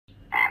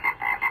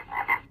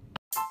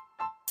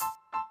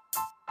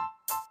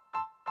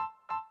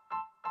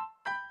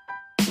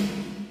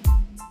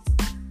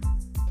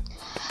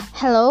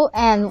Hello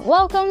and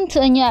welcome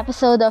to a new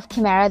episode of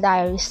Chimera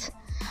Diaries.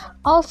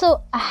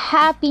 Also, a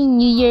happy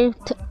new year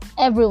to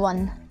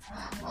everyone.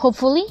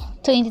 Hopefully,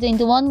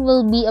 2021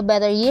 will be a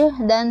better year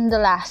than the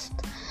last,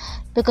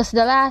 because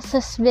the last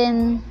has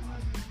been,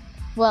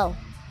 well,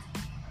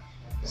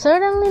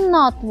 certainly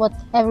not what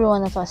every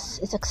one of us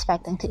is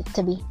expecting it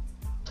to be.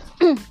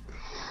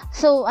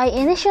 So I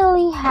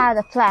initially had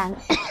a plan.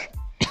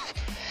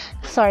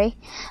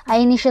 I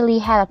initially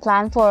had a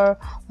plan for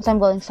what I'm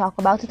going to talk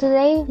about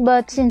today,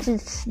 but since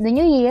it's the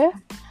new year,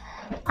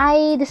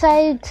 I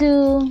decided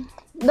to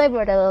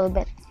divert a little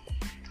bit.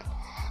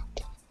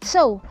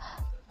 So,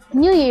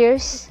 New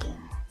Year's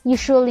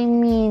usually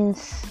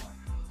means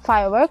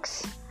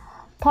fireworks,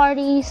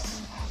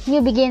 parties,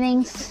 new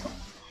beginnings,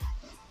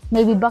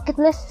 maybe bucket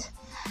lists,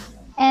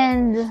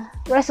 and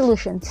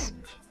resolutions.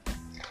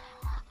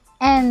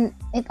 And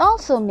it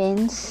also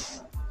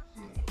means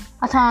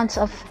a tons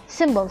of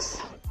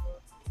symbols,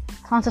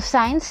 tons of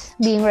signs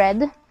being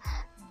read,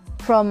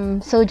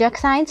 from zodiac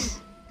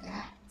signs,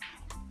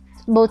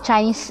 both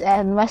Chinese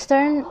and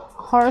Western,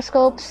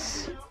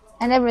 horoscopes,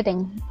 and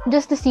everything,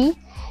 just to see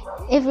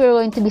if we're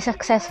going to be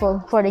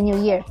successful for the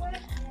new year.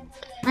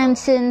 And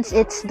since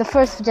it's the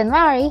 1st of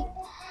January,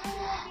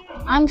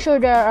 I'm sure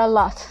there are a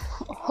lot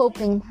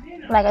hoping,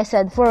 like I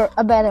said, for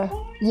a better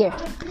year.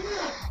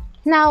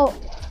 Now,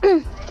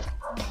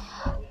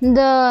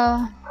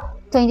 the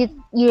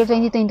year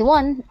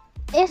 2021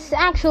 is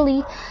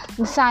actually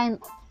the sign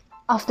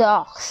of the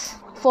ox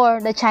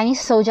for the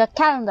Chinese zodiac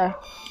calendar.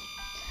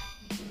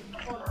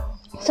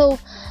 So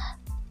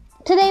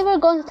today we're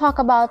going to talk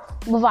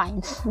about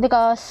bovines,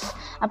 because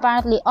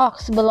apparently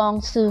ox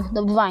belongs to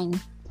the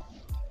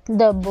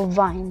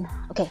bovine.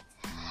 Okay.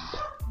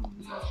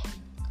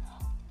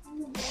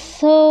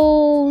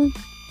 So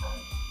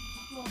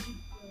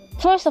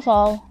first of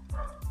all,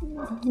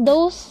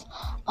 those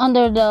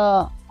under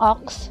the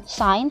ox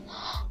sign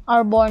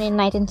are born in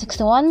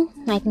 1961,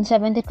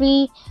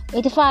 1973,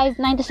 85,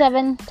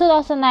 97,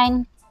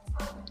 2009,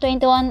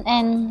 21,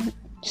 and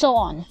so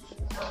on.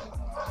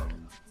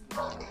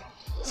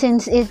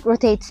 Since it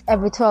rotates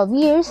every 12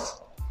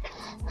 years,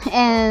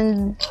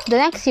 and the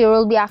next year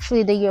will be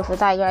actually the year of the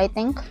tiger, I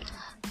think.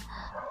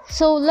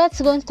 So let's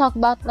go and talk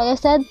about, like I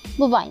said,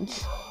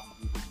 bovines.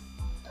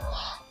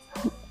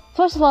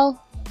 First of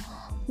all,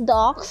 the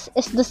ox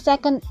is the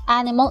second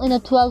animal in a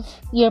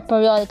 12-year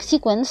periodic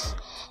sequence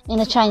in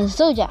the Chinese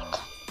zodiac,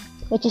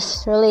 which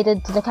is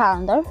related to the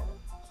calendar.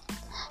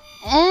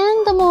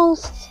 And the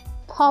most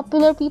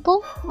popular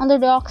people under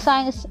the ox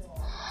sign is,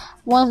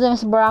 one of them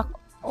is Barack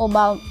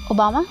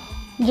Obama,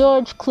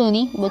 George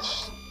Clooney,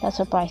 which that's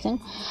surprising,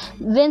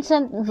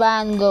 Vincent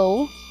van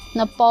Gogh,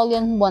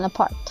 Napoleon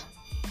Bonaparte.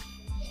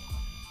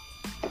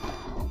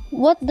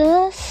 What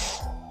does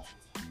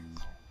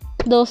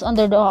those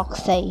under the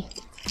ox say?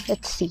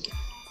 Let's see.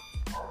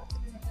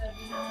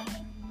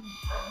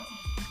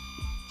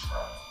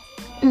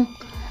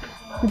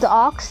 The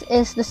ox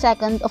is the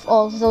second of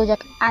all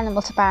zodiac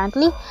animals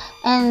apparently,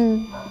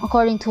 and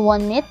according to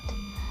one myth,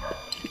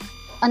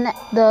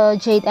 the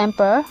Jade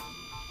Emperor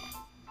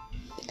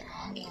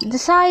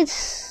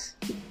decides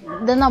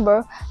the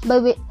number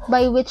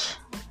by which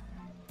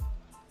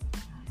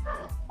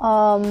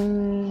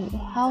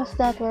how's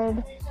that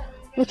word?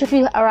 Which of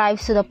you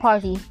arrives to the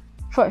party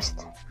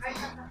first?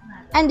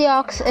 And the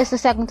ox is the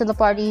second to the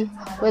party,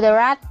 with the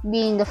rat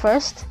being the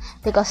first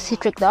because he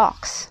tricked the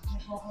ox.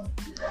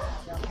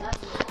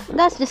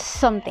 That's just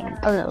something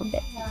a little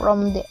bit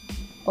from the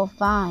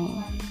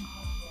bovine.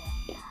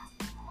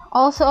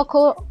 Also,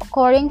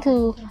 according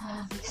to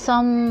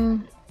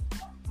some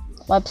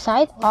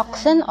website,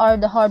 oxen are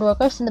the hard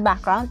workers in the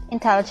background,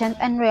 intelligent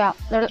and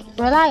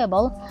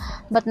reliable,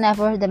 but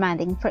never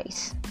demanding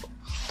praise.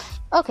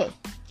 Okay,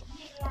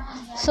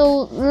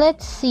 so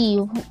let's see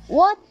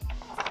what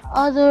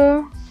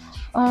other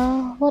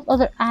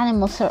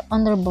animals are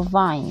under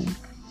bovine.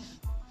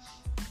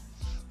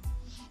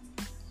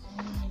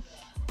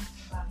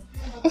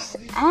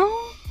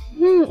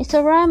 Is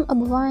a ram a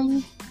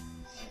bovine?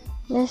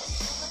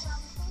 Yes.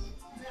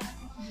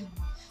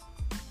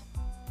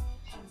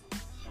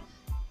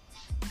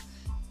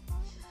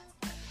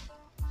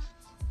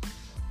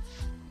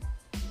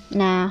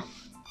 Nah.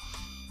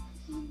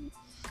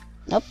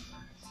 Nope.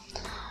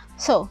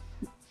 So,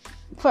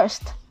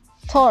 first,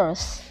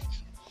 Taurus.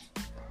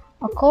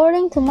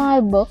 According to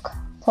my book,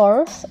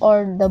 Taurus,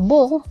 or the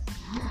bull,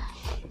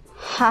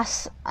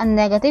 has a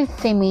negative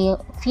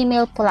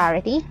female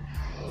polarity.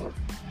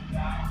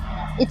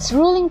 Its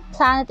ruling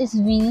planet is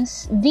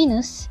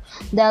Venus.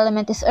 The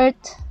element is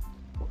Earth.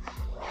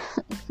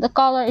 The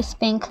color is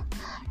pink,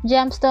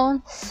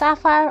 gemstone,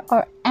 sapphire,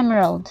 or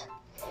emerald.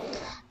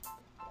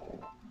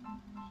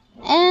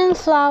 And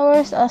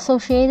flowers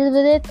associated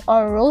with it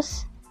are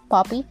rose,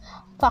 poppy,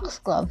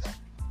 foxglove.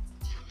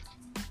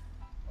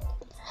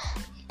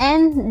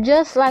 And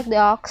just like the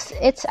ox,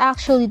 it's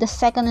actually the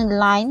second in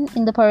line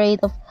in the parade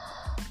of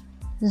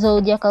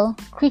zodiacal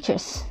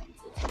creatures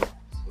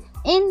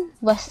in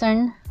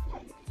Western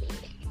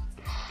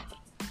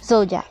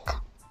zodiac.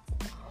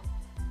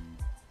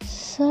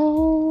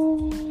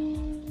 So,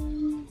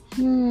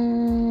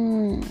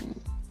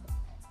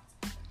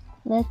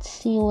 let's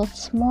see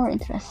what's more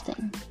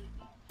interesting.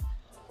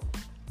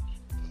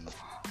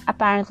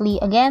 Apparently,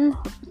 again,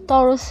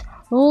 Taurus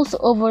rules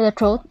over the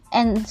throat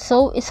and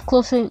so is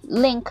closely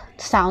linked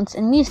to sounds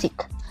and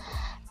music.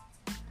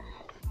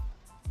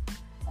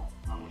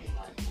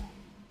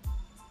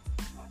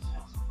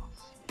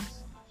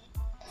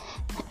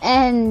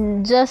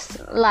 And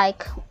just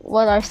like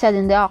what I said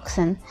in the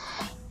oxen,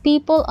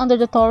 people under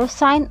the Taurus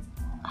sign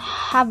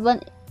have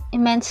an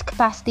immense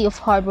capacity of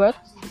hard work,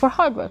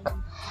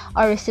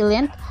 are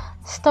resilient,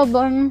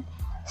 stubborn,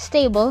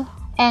 stable,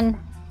 and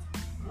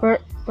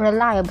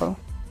reliable.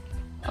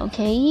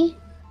 Okay,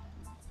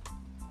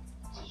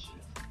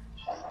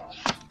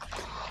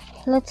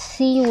 let's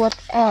see what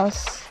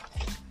else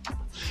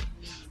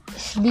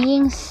is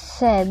being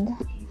said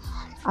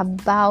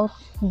about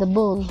the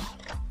bull.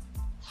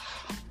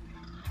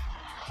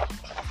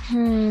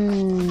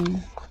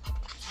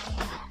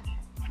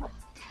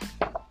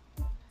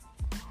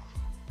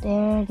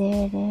 There.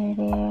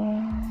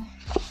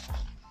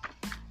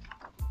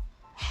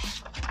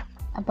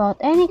 About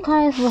any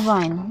kind of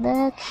vine.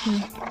 Let's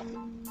see.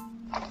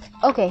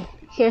 Okay,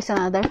 here's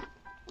another.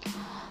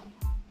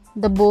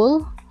 The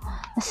bull,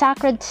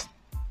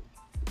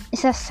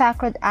 is a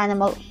sacred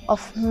animal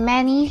of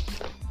many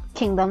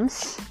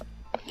kingdoms.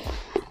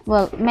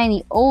 Well,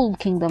 many old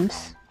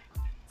kingdoms.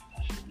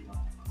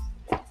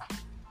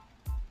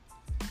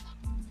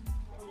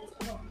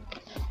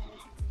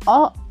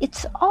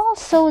 It's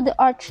also the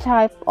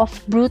archetype of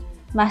brute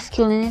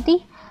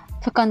masculinity,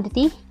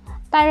 fecundity,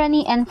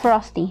 tyranny, and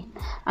ferocity.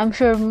 I'm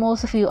sure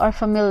most of you are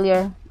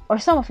familiar, or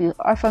some of you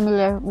are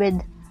familiar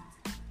with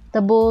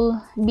the bull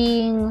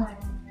being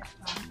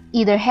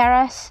either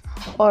Hera's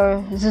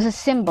or Zeus's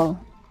symbol.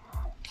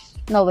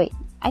 No, wait,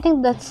 I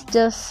think that's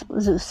just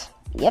Zeus.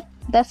 Yep,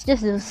 that's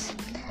just Zeus.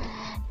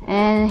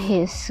 And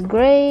his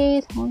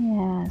great, oh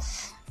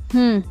yes.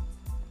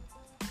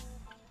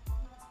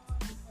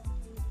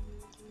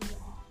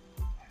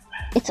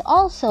 It's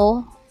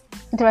also,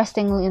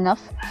 interestingly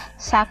enough,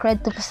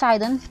 sacred to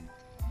Poseidon,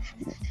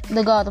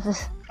 the god of the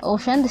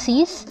ocean, the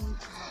seas,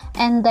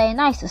 and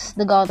Dionysus,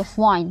 the god of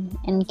wine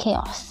and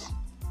chaos.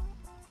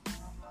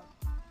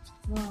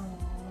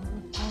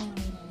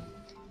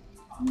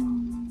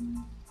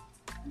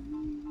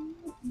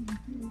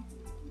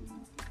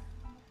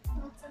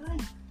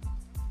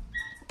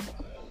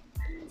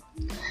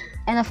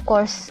 And of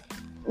course,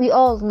 we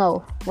all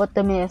know what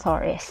the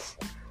Minotaur is.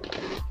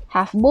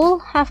 Half bull,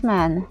 half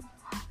man,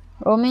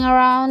 roaming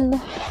around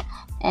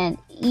and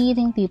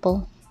eating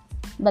people.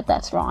 But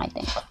that's wrong, I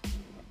think.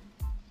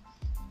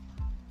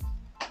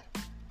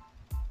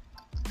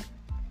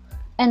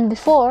 And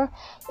before,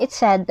 it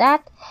said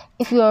that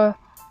if you're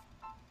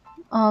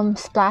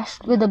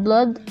splashed with the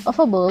blood of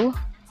a bull,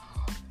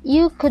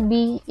 you could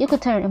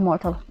turn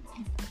immortal.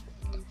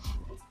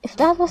 If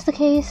that was the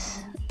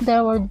case,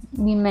 there would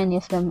be many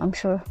of them, I'm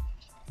sure.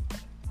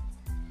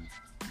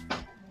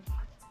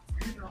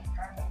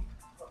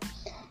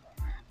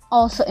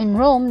 Also in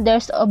Rome,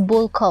 there's a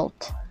bull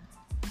cult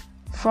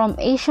from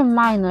Asia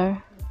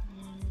Minor,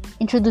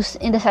 introduced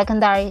in the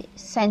second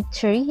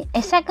century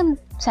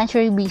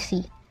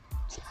BC,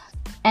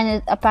 and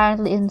it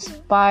apparently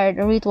inspired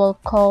a ritual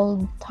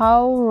called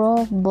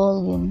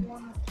Taurobolium,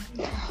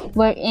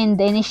 wherein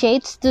the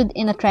initiate stood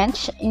in a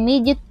trench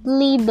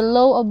immediately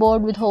below a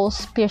board with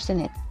holes pierced in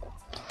it.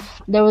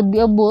 There would be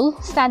a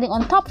bull standing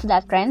on top of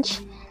that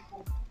trench,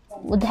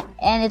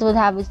 and it would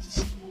have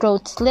its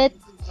throat slit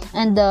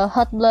and the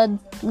hot blood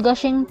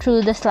gushing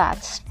through the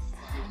slats,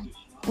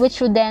 which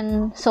would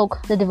then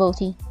soak the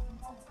devotee.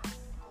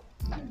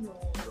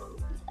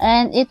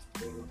 And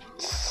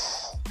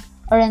it's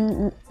a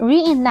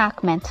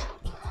reenactment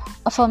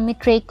of a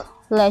Mithraic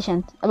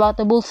legend about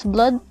the bull's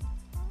blood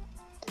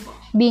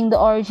being the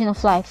origin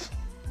of life,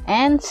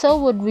 and so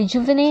would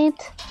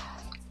rejuvenate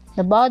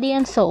the body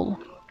and soul.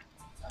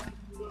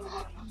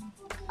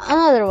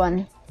 Another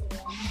one.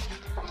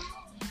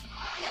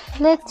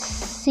 Let's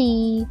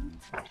see.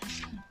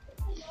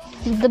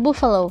 The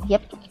buffalo.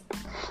 Yep.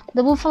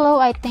 The buffalo,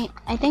 I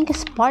think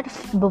is part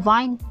of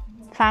bovine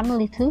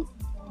family too.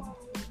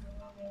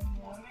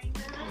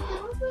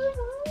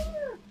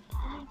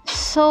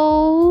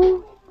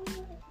 So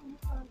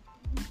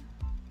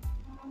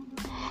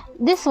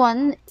this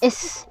one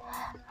is,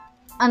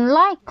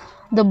 unlike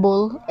the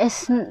bull,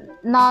 is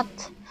not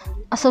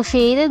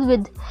associated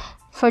with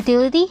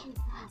fertility,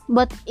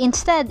 but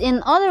instead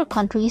in other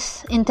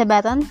countries, in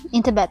Tibet,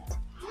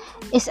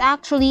 is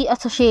actually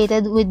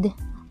associated with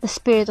the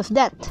spirit of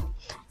death.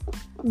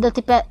 The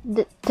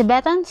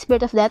Tibetan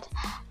spirit of death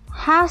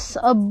has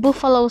a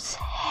buffalo's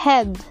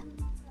head,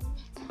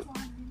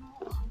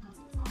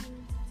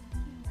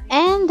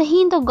 and the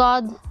Hindu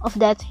god of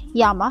death,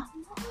 Yama,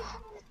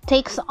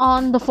 takes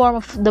on the form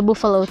of the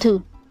buffalo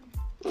too.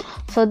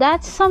 So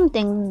that's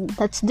something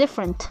that's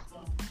different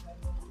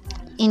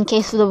in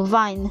case of the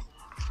bovine.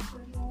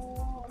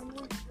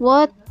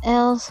 What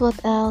else?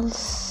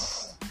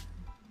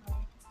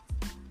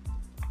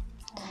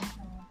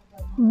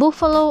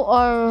 Buffalo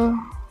are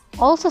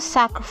also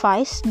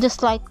sacrificed,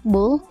 just like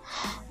bull.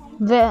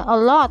 A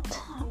lot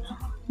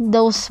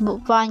those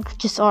bovine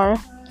creatures are,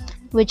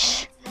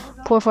 which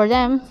poor for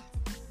them.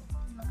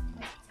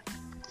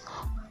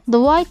 The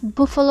white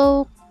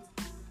buffalo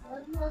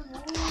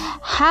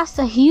has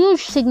a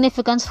huge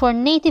significance for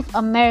Native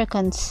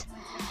Americans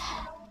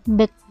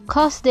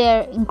because they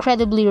are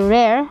incredibly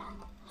rare,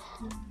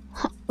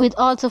 with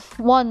odds of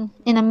 1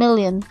 in a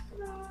million,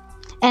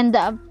 and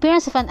the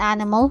appearance of an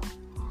animal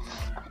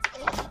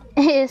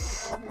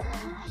is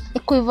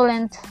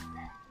equivalent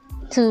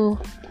to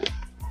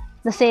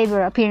the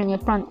Savior appearing in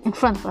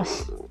front of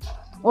us,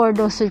 or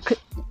those who are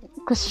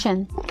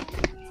Christian.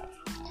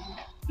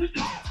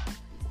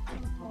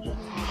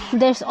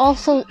 There's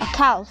also a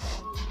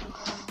calf.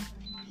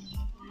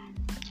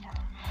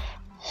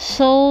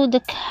 So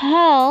the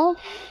calf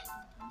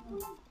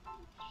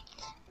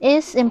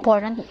is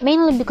important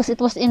mainly because it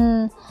was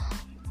in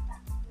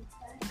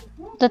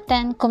the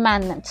 10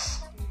 Commandments.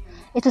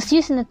 It was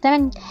used with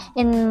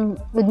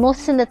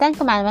Moses in the 10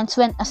 Commandments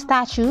when a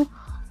statue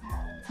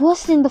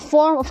was in the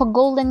form of a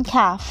golden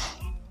calf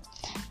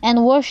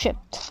and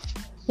worshipped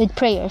with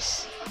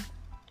prayers.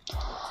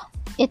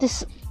 It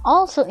is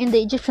also in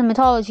the Egyptian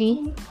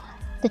mythology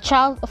the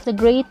child of the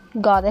great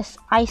goddess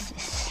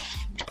Isis.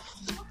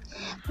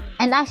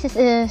 And Isis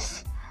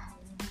is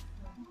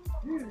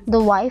the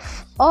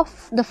wife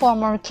of the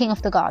former king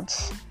of the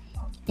gods.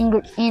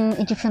 In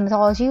Egyptian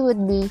mythology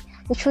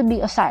which would be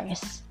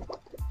Osiris.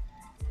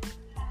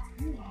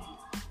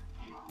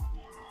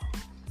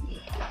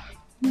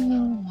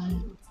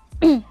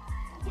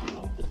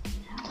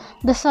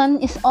 The sun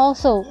is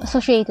also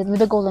associated with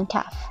the golden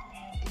calf.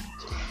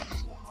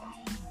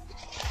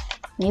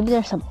 Maybe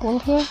there's a bull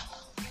here.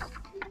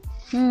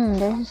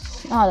 I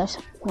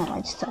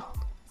just saw.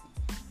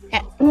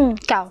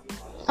 Cow.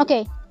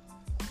 Okay.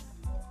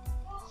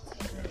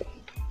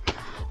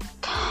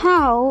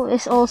 Cow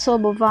is also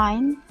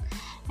bovine,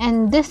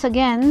 and this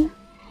again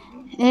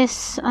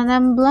is an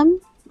emblem,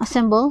 a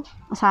symbol,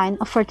 a sign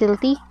of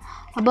fertility,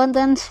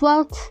 abundance,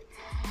 wealth,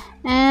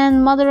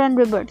 and mother and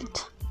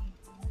rebirth.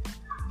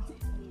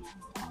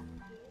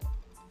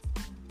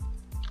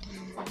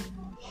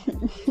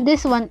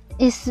 This one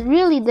is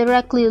really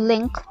directly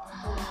linked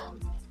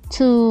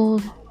to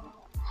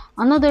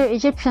another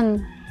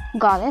Egyptian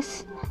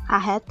goddess,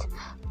 Ahet,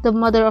 the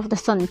mother of the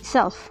sun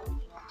itself,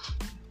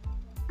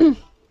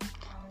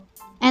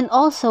 and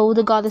also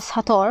the goddess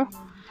Hathor,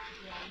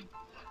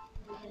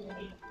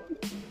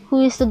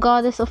 who is the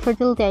goddess of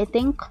fertility, I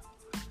think,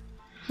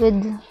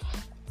 with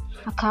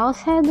a cow's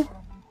head.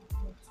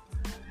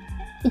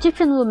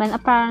 Egyptian women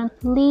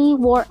apparently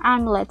wore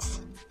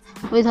amulets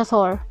with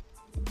Hathor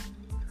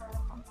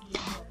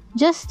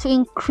just to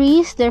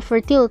increase their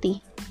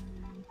fertility.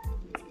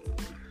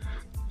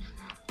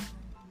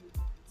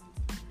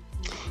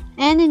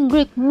 And in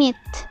Greek myth,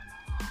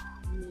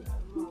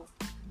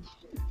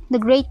 the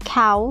great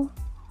cow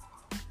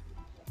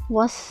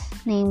was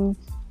named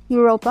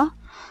Europa,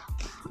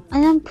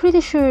 and I'm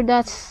pretty sure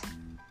that's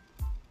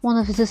one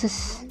of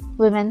Zeus's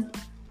women,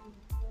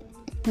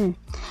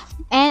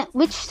 and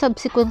which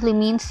subsequently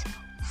means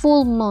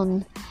full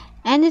moon,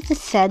 and it is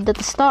said that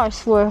the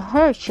stars were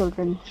her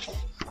children.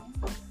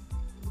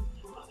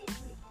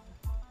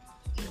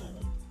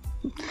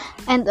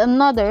 And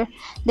another,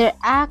 they're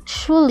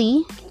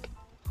actually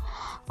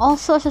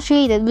also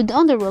associated with the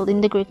underworld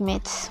in the Greek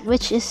myths,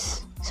 which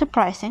is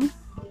surprising.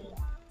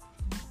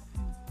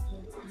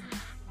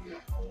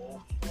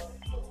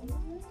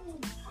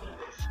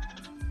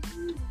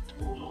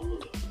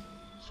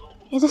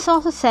 It is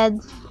also said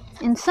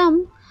in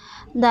some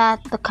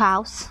that the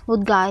cows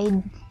would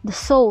guide the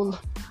soul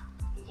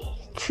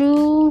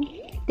through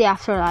the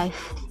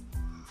afterlife.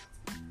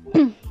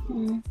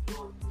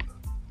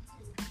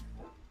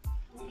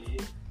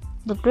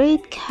 The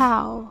great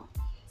cow.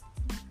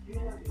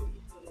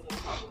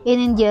 In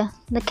India,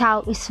 the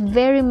cow is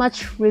very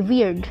much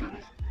revered.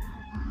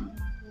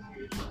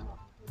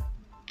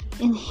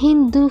 In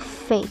Hindu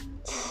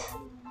faith,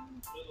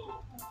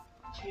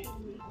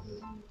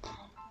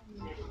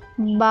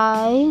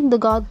 by the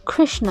god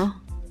Krishna.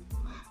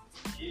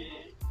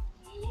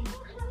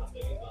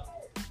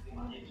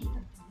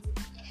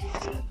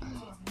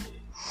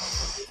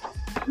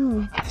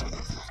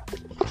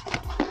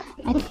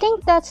 I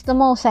think that's the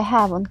most I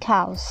have on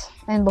cows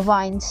and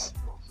bovines.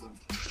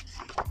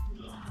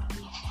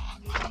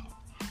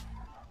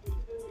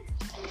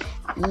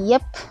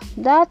 Yep,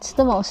 that's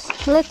the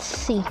most. Let's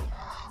see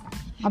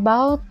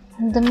about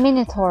the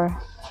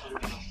Minotaur.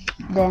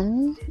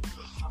 Then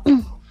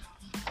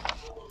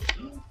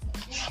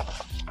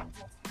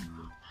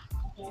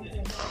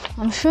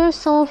I'm sure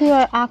some of you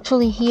are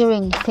actually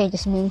hearing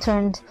pages being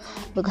turned,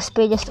 because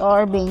pages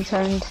are being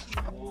turned.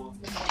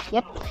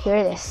 Yep, here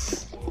it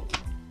is.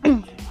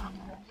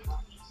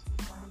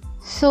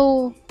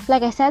 So,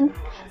 like I said,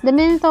 the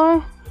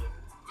Minotaur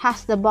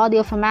has the body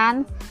of a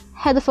man,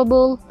 head of a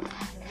bull,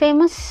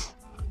 famous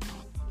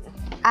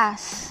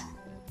as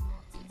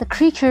the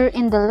creature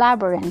in the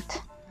labyrinth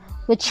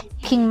which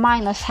King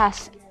Minos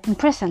has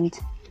imprisoned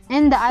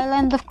and the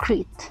island of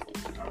Crete.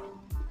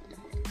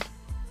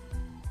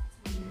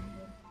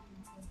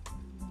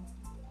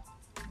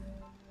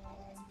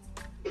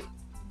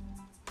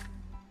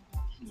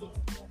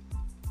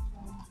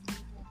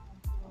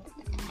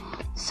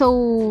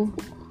 So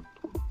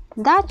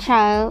that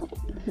child,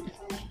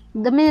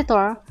 the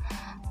Minotaur,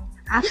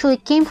 actually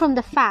came from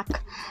the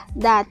fact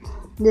that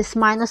this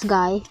Minos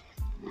guy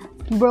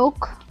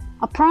broke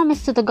a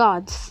promise to the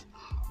gods.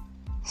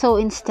 So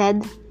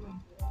instead,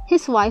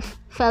 his wife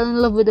fell in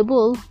love with a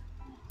bull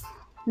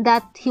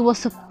that he was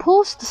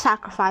supposed to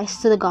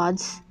sacrifice to the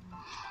gods,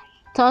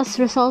 thus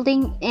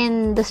resulting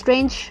in the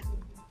strange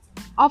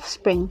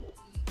offspring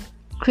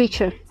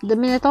creature, the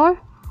Minotaur,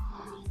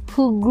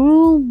 who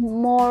grew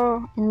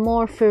more and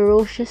more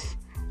ferocious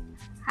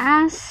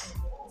as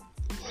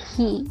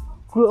he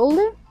grew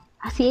older,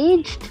 as he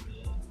aged.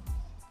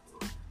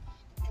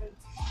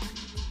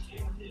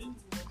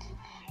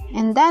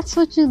 And that's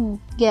what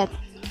you get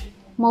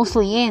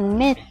mostly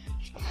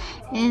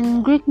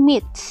in Greek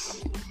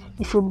myths.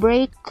 If you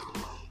break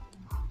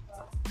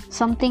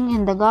something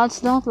and the gods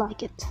don't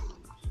like it.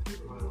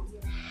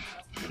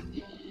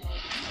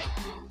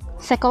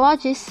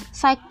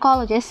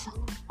 Psychologists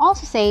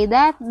also say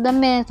that the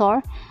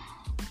Minotaur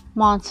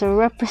monster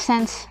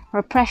represents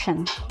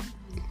repression.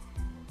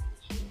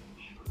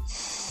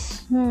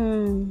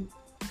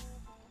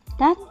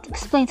 That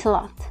explains a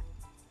lot.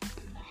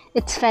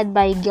 It's fed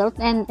by guilt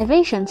and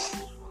evasions,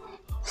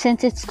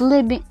 since it's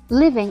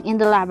living in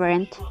the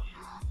labyrinth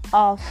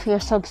of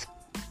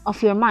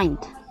your mind.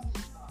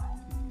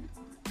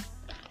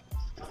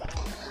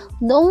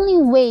 The only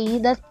way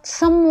that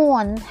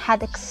someone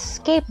had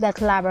escaped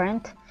that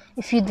labyrinth,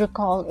 if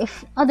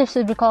others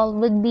would recall,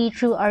 would be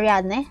through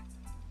Ariadne,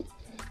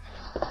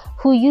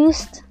 who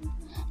used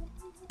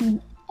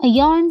a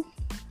yarn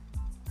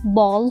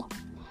ball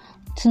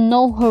to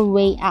know her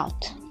way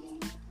out.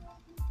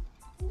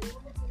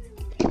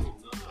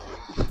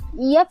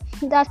 Yep,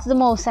 that's the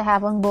most I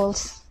have on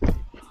bulls.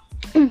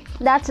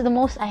 That's the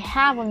most I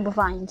have on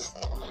bovines.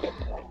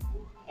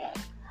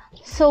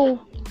 So,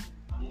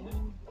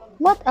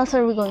 what else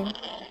are we going?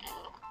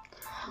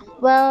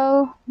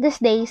 Well, these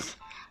days,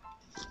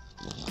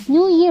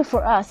 New Year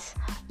for us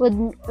would,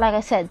 like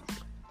I said,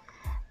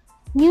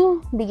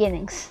 new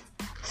beginnings.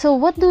 So,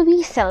 what do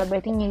we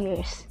celebrate in New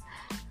Year's?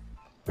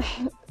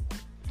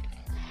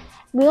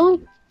 We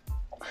don't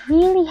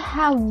really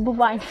have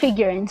bovine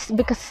figurines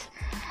because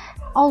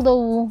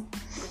although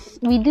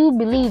we do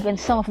believe in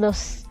some of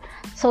those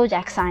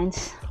zodiac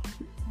signs,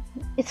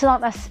 it's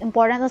not as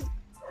important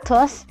to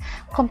us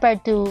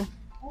compared to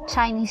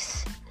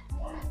Chinese,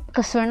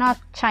 because we're not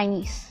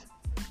Chinese.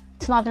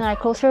 It's not in our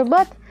culture,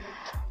 but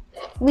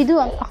we do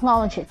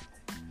acknowledge it.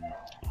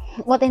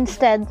 What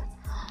instead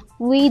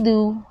we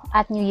do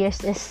at New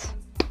Year's is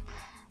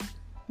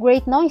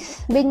great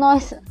noise, big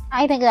noise.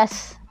 I think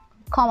that's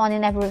common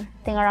in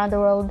everything around the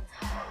world.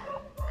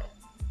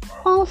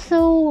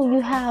 Also, you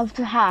have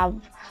to have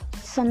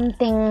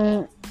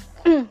something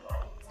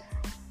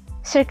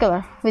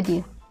circular with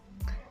you,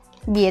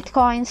 be it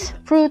coins,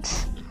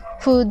 fruits,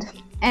 food,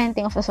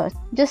 anything of the sort.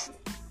 Just,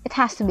 it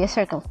has to be a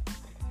circle.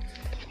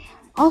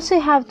 Also,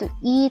 you have to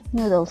eat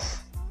noodles.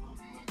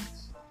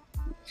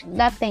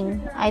 That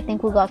thing I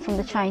think we got from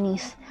the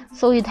Chinese,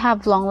 so you'd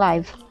have long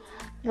life.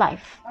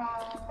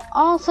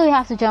 Also, you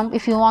have to jump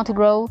if you want to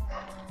grow.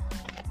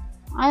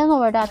 I don't know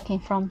where that came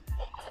from.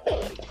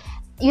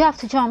 You have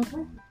to jump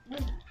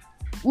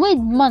with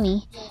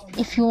money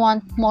if you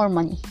want more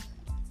money.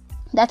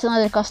 That's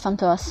another custom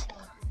to us.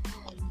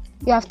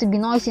 You have to be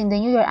noisy in the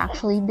New Year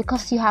actually,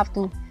 because you have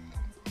to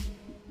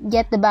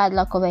get the bad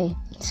luck away,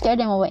 scare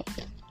them away.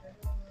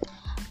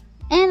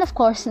 And of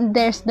course,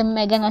 there's the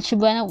Mega Noche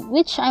Buena,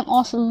 which I'm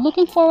also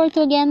looking forward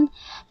to again,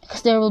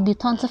 because there will be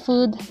tons of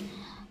food.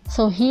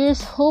 So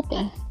here's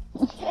hoping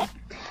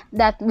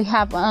that we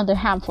have another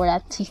ham for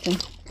that season.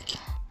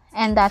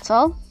 And that's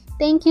all.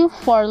 Thank you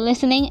for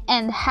listening,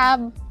 and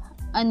have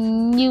a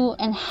new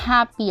and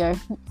happier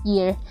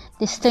year,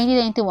 this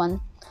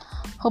 2021.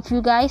 Hope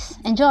you guys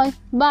enjoy.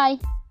 Bye.